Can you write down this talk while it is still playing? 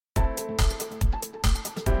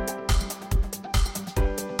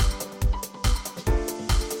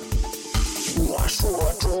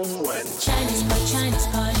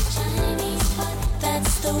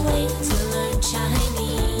the way to learn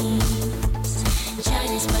Chinese.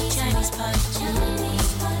 ChinesePod, ChinesePod,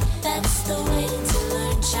 ChinesePod. That's the way to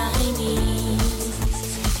learn Chinese.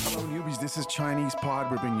 Hello, newbies. This is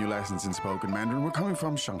ChinesePod. We're bringing you lessons in spoken Mandarin. We're coming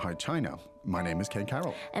from Shanghai, China. My name is Ken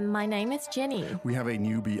Carroll. And my name is Jenny. We have a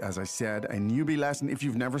newbie, as I said, a newbie lesson if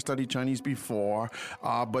you've never studied Chinese before.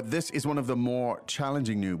 But this is one of the more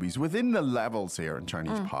challenging newbies. Within the levels here in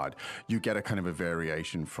ChinesePod, you get a kind of a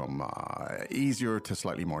variation from easier to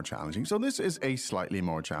slightly more challenging. So this is a slightly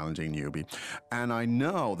more challenging newbie. And I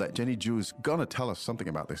know that Jenny Ju is going to tell us something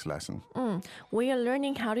about this lesson. We are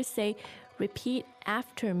learning how to say repeat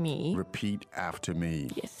after me. Repeat after me.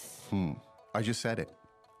 Yes. I just said it.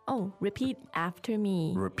 Oh, repeat after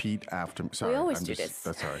me. Repeat after me. Sorry, We always do this.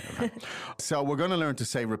 That's sorry. Okay. So we're going to learn to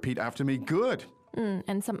say repeat after me. Good.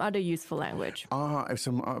 And some other useful language.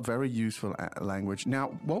 Some very useful language. Now,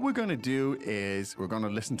 what we're going to do is we're going to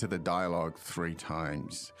listen to the dialogue 3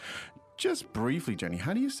 times. Just briefly, Jenny,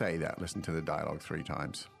 how do you say that? Listen to the dialogue 3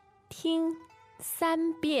 times. 听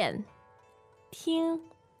3遍听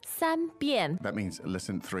3遍 That means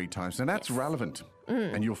listen 3 times. And that's relevant.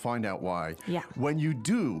 And you'll find out why. Yeah. When you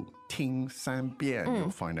do 听3遍, you'll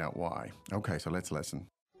find out why. Okay, so let's listen.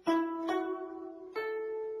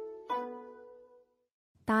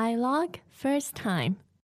 Dialogue first time.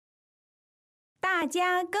 大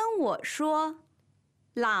家跟我说，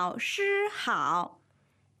老师好，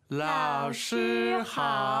老师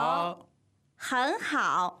好，很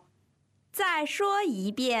好。再说一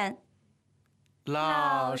遍，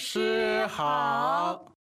老师好。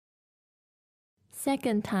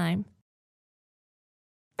 Second time.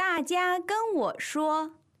 大家跟我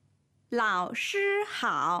说，老师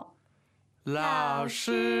好，老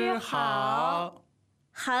师好，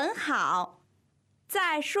很好。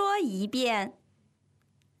再说一遍，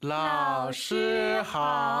老师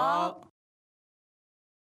好。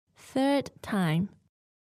 Third time.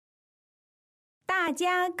 大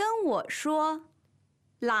家跟我说，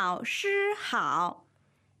老师好，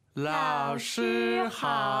老师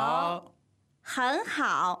好，很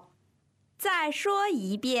好。再说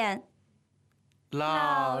一遍，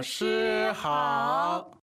老师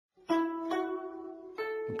好。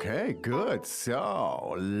 Okay, good.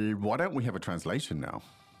 So, why don't we have a translation now?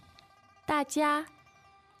 大家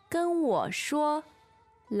跟我说，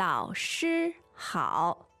老师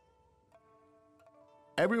好。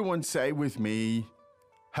 Everyone say with me,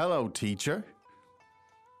 hello, teacher.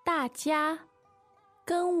 大家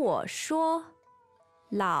跟我说，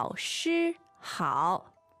老师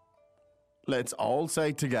好。 Let's all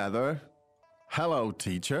say together, hello,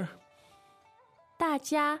 teacher. 大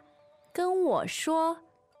家跟我说，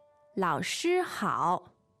老师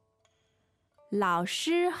好。老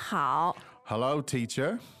师好， Hello,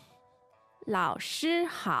 teacher. 老师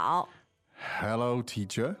好， Hello,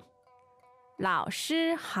 teacher. 老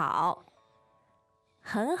师好，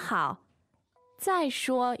很好。再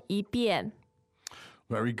说一遍，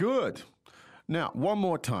 Very good. Now, one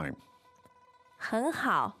more time. 很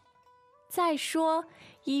好。再说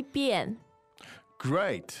一遍，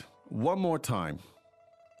 Great. One more time.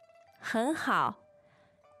 很好。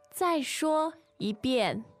再说一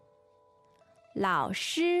遍，老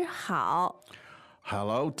师好。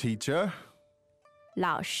 Hello, teacher.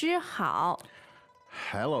 老师好，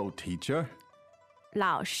 Hello, teacher.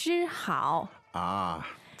 老师好。 Ah,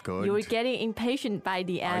 good. You were getting impatient by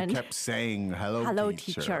the I end. kept saying hello, Hello,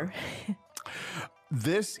 teacher. teacher.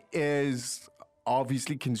 This is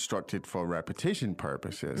obviously constructed for repetition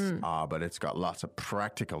purposes, but it's got lots of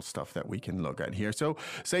practical stuff that we can look at here. So,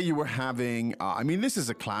 say you were having, this is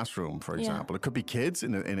a classroom, for example. It could be kids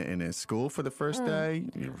in a school for the first day,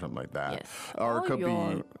 something like that. Yes. Or it could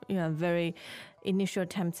be... very initial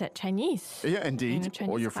attempts at Chinese. Yeah, in indeed. a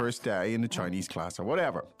Chinese Or your class. first day in a Chinese class or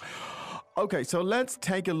whatever. Okay, so let's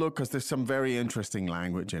take a look because there's some very interesting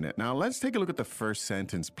language in it. Now, let's take a look at the first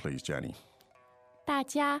sentence, please, Jenny. 大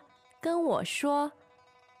家跟我说，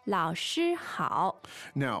老师好。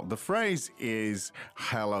 Now, the phrase is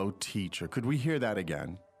hello, teacher. Could we hear that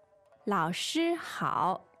again? 老师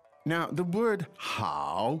好。 Now, the word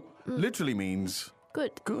how literally means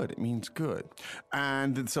Good. good. It means good.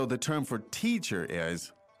 And so the term for teacher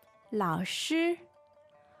is... 老师，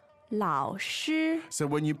老师， So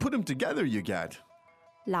when you put them together, you get...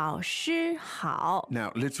 老师好。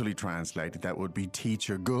 Now, literally translated, that would be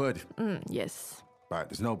teacher good. Yes. But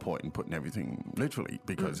there's no point in putting everything literally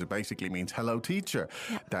because it basically means hello, teacher.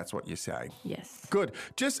 That's what you say. Yes. Good.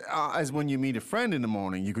 Just as when you meet a friend in the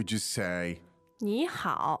morning, you could just say, 你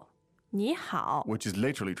好。你好 which is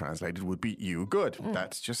literally translated would be you good.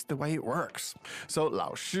 That's just the way it works. So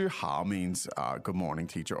老师好 means good morning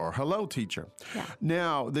teacher or hello teacher. Yeah.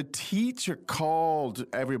 Now, the teacher called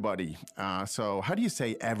everybody. So how do you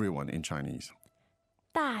say everyone in Chinese?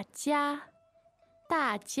 大家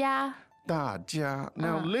大家大家.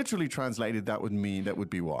 Now, literally translated, that would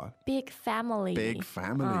be what? Big family. Big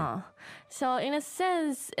family. So in a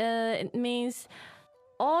sense, it means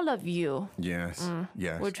all of you, Yes,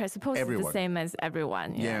 yes. which I suppose Everyone. is the same as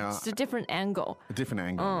everyone. Yeah. It's a different angle. A different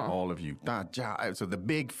angle, all of you. 大家. So the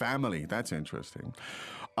big family, that's interesting.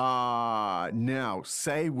 Now,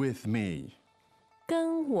 say with me.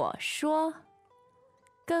 跟我说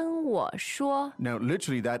跟我说 Now,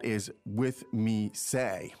 literally, that is with me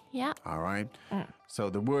say. Yeah. All right?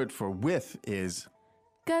 So the word for with is,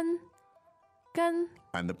 跟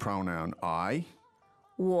and the pronoun I,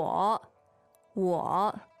 我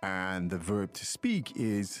and the verb to speak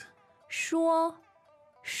is. 说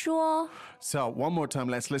So one more time,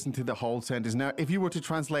 let's listen to the whole sentence. Now, if you were to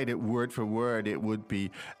translate it word for word, it would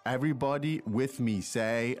be everybody with me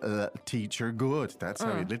say, teacher good. That's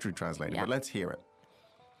how you literally translate it. Yeah. But let's hear it.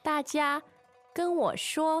 大家跟我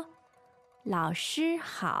说老师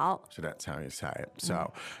好 So that's how you say it.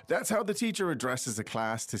 So that's how the teacher addresses the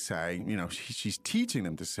class to say, she's teaching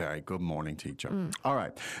them to say, good morning, teacher. All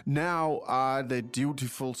right. Now, the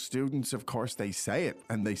dutiful students, of course, they say it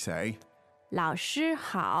and they say, 老师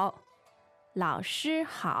好老师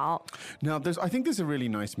好 now, I think there's a really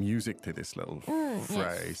nice music to this little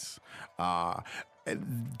phrase.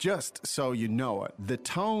 Just so you know it, the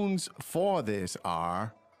tones for this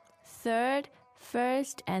are Third,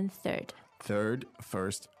 first, and third. third,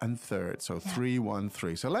 first, and third. So 3, 1,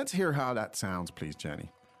 3. So let's hear how that sounds, please, Jenny.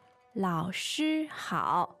 老师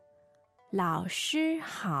好老师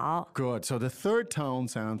好 Good. So the third tone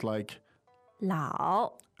sounds like,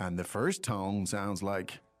 老 and the first tone sounds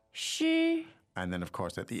like, 师 and then, of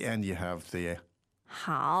course, at the end, you have the,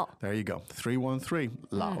 好 there you go, 3, 1, 3.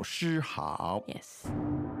 老师好. Yes.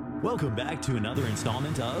 Welcome back to another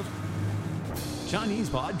installment of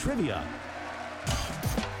ChinesePod Trivia.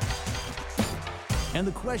 And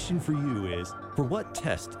the question for you is, for what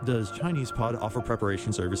test does ChinesePod offer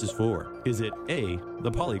preparation services for? Is it A,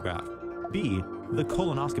 the polygraph, B, the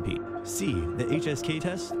colonoscopy, C, the HSK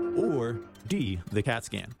test, or D, the CAT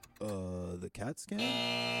scan? The CAT scan?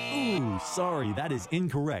 Ooh, sorry, that is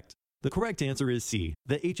incorrect. The correct answer is C,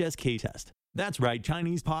 the HSK test. That's right,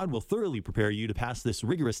 ChinesePod will thoroughly prepare you to pass this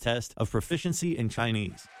rigorous test of proficiency in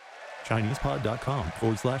Chinese.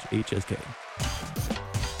 ChinesePod.com/HSK.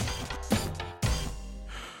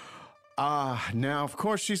 Now, of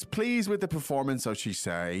course, she's pleased with the performance, so she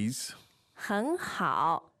says, 很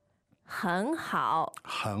好很好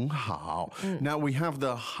很好. Now, we have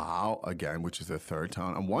the 好 again, which is the third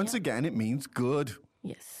tone. And once again, it means good.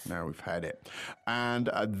 Yes. Now we've had it. And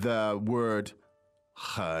the word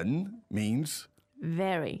很 means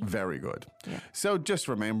Very. very good. Yeah. So just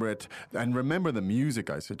remember it. And remember the music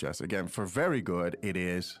I suggest. Again, for very good, it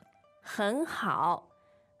is 很好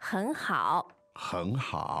很好很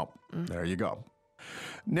好. There you go.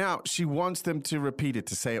 Now, she wants them to repeat it,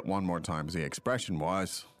 to say it one more time. The expression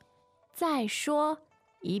was, 再说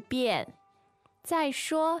一遍再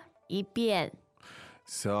说一遍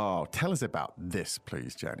so tell us about this,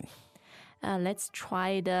 please, Jenny. Let's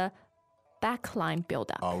try the backline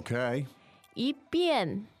build-up. Okay. 一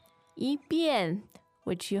遍一遍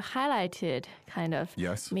which you highlighted kind of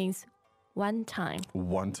Yes. means one time.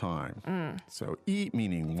 One time. So, 一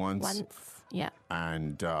meaning once. Once. Yeah.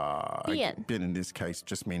 And 遍 been in this case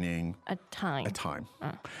just meaning A time. a time.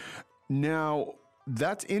 Now,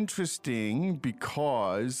 that's interesting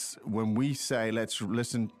because when we say, let's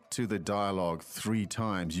listen to the dialogue 3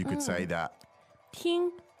 times, you could say that.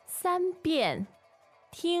 听三遍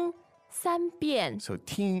听三遍 So,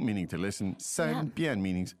 听 meaning to listen, 三遍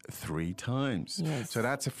meaning 3 times. Yes. So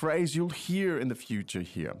that's a phrase you'll hear in the future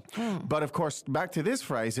here. But of course, back to this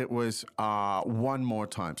phrase, it was one more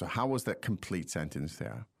time. So how was that complete sentence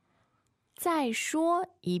there? 再说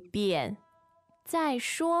一遍再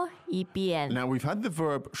说一遍 Now, we've had the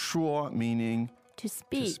verb 说 meaning to to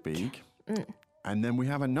speak. speak. And then we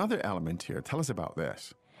have another element here. Tell us about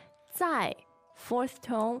this. 再 fourth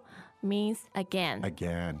tone means again.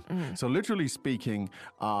 Again. So literally speaking,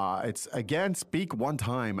 it's again, speak one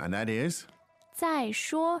time, and that is, 再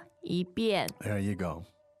说一遍 there you go.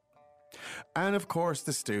 And of course,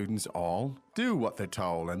 the students all do what they're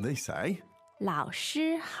told, and they say, 老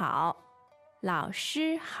师好老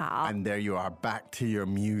师好. And there you are, back to your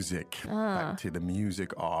music. Back to the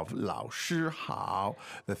music of 老师好,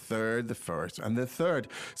 the third, the first, and the third.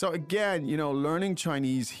 So again, learning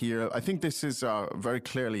Chinese here, I think this is very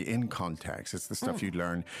clearly in context. It's the stuff you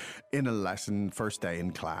learn in a lesson, first day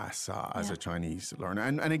in class as a Chinese learner.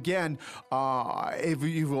 And again,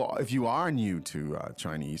 if you are new to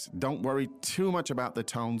Chinese, don't worry too much about the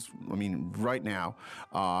tones. I mean, right now,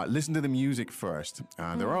 listen to the music first.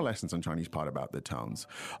 There are lessons on ChinesePod about the tones.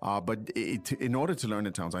 But in order to learn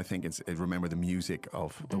the tones, I think it's remember the music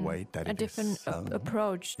of the way that it is. A different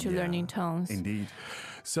approach to learning tones. Indeed.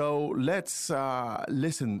 So let's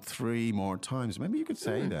listen 3 more times. Maybe you could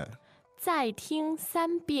say that. 再听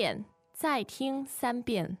3遍，再听3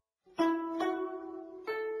遍。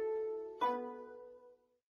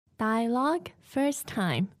Dialogue first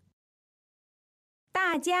time.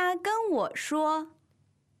 大家跟我说，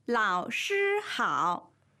老师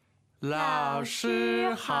好。老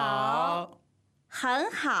师好，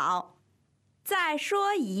很好，再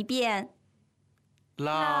说一遍。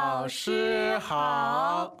老师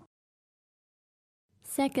好。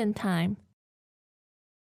Second time.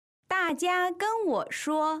 大家跟我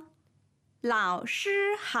说，老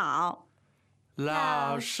师好。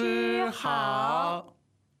老师好，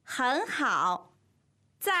很好，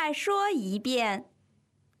再说一遍。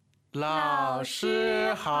老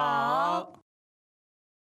师好。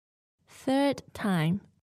Third time.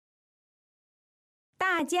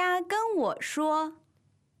 大家跟我说，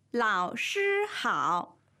老师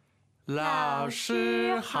好。老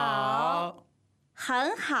师好，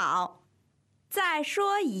很好，再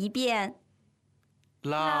说一遍。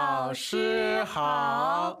老师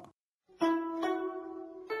好。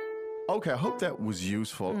 Okay, I hope that was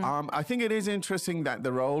useful. I think it is interesting that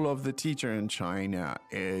the role of the teacher in China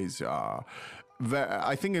is, I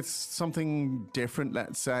think it's something different,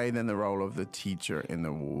 let's say, than the role of the teacher in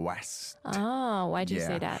the West. Oh, why'd you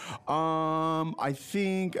say that? I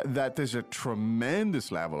think that there's a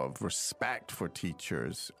tremendous level of respect for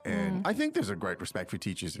teachers. And I think there's a great respect for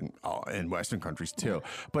teachers in Western countries too.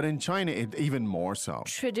 But in China, even more so.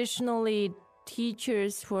 Traditionally,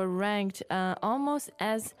 teachers were ranked almost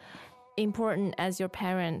as important as your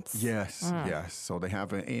parents. Yes, yes. So they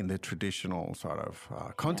have, in the traditional sort of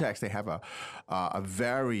context, they have a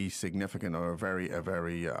very significant or a very.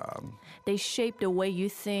 They shape the way you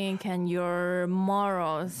think and your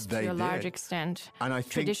morals to a large extent. And I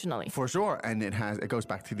think traditionally, for sure, and it goes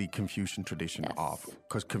back to the Confucian tradition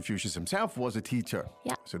because Confucius himself was a teacher.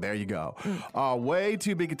 Yeah. So there you go. Way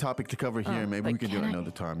too big a topic to cover here. Maybe we can do it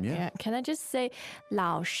another time. Yeah. Can I just say,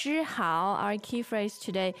 老师好, our key phrase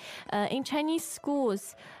today. In Chinese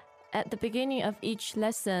schools, at the beginning of each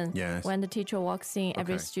lesson, when the teacher walks in,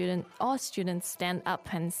 all students stand up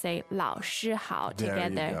and say 老师好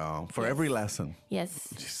together. There you go. For every lesson. Yes.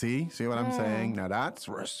 See what I'm saying? Now that's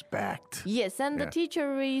respect. Yes, and the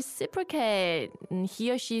teacher reciprocates. He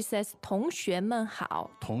or she says 同学们好.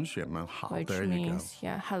 同学们好. Which There means, you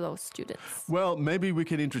go. Hello, students. Well, maybe we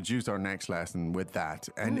could introduce our next lesson with that.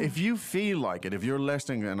 And if you feel like it, if you're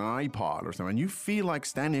listening to an iPod or something, and you feel like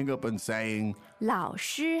standing up and saying 老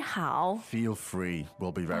师好. Feel free.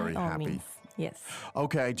 We'll be very happy. Means, yes.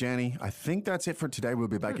 Okay, Jenny, I think that's it for today. We'll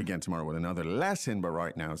be back again tomorrow with another lesson. But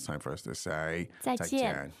right now, it's time for us to say 再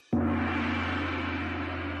见.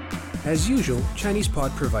 As usual,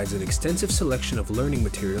 ChinesePod provides an extensive selection of learning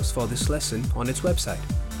materials for this lesson on its website,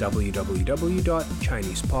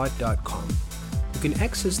 www.chinesepod.com. You can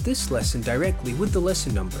access this lesson directly with the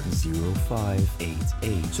lesson number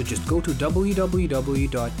 0588. So just go to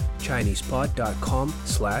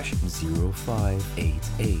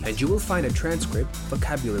www.chinesepod.com/0588 and you will find a transcript,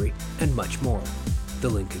 vocabulary, and much more. The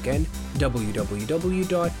link again,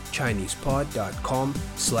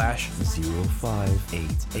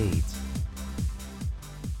 www.chinesepod.com/0588.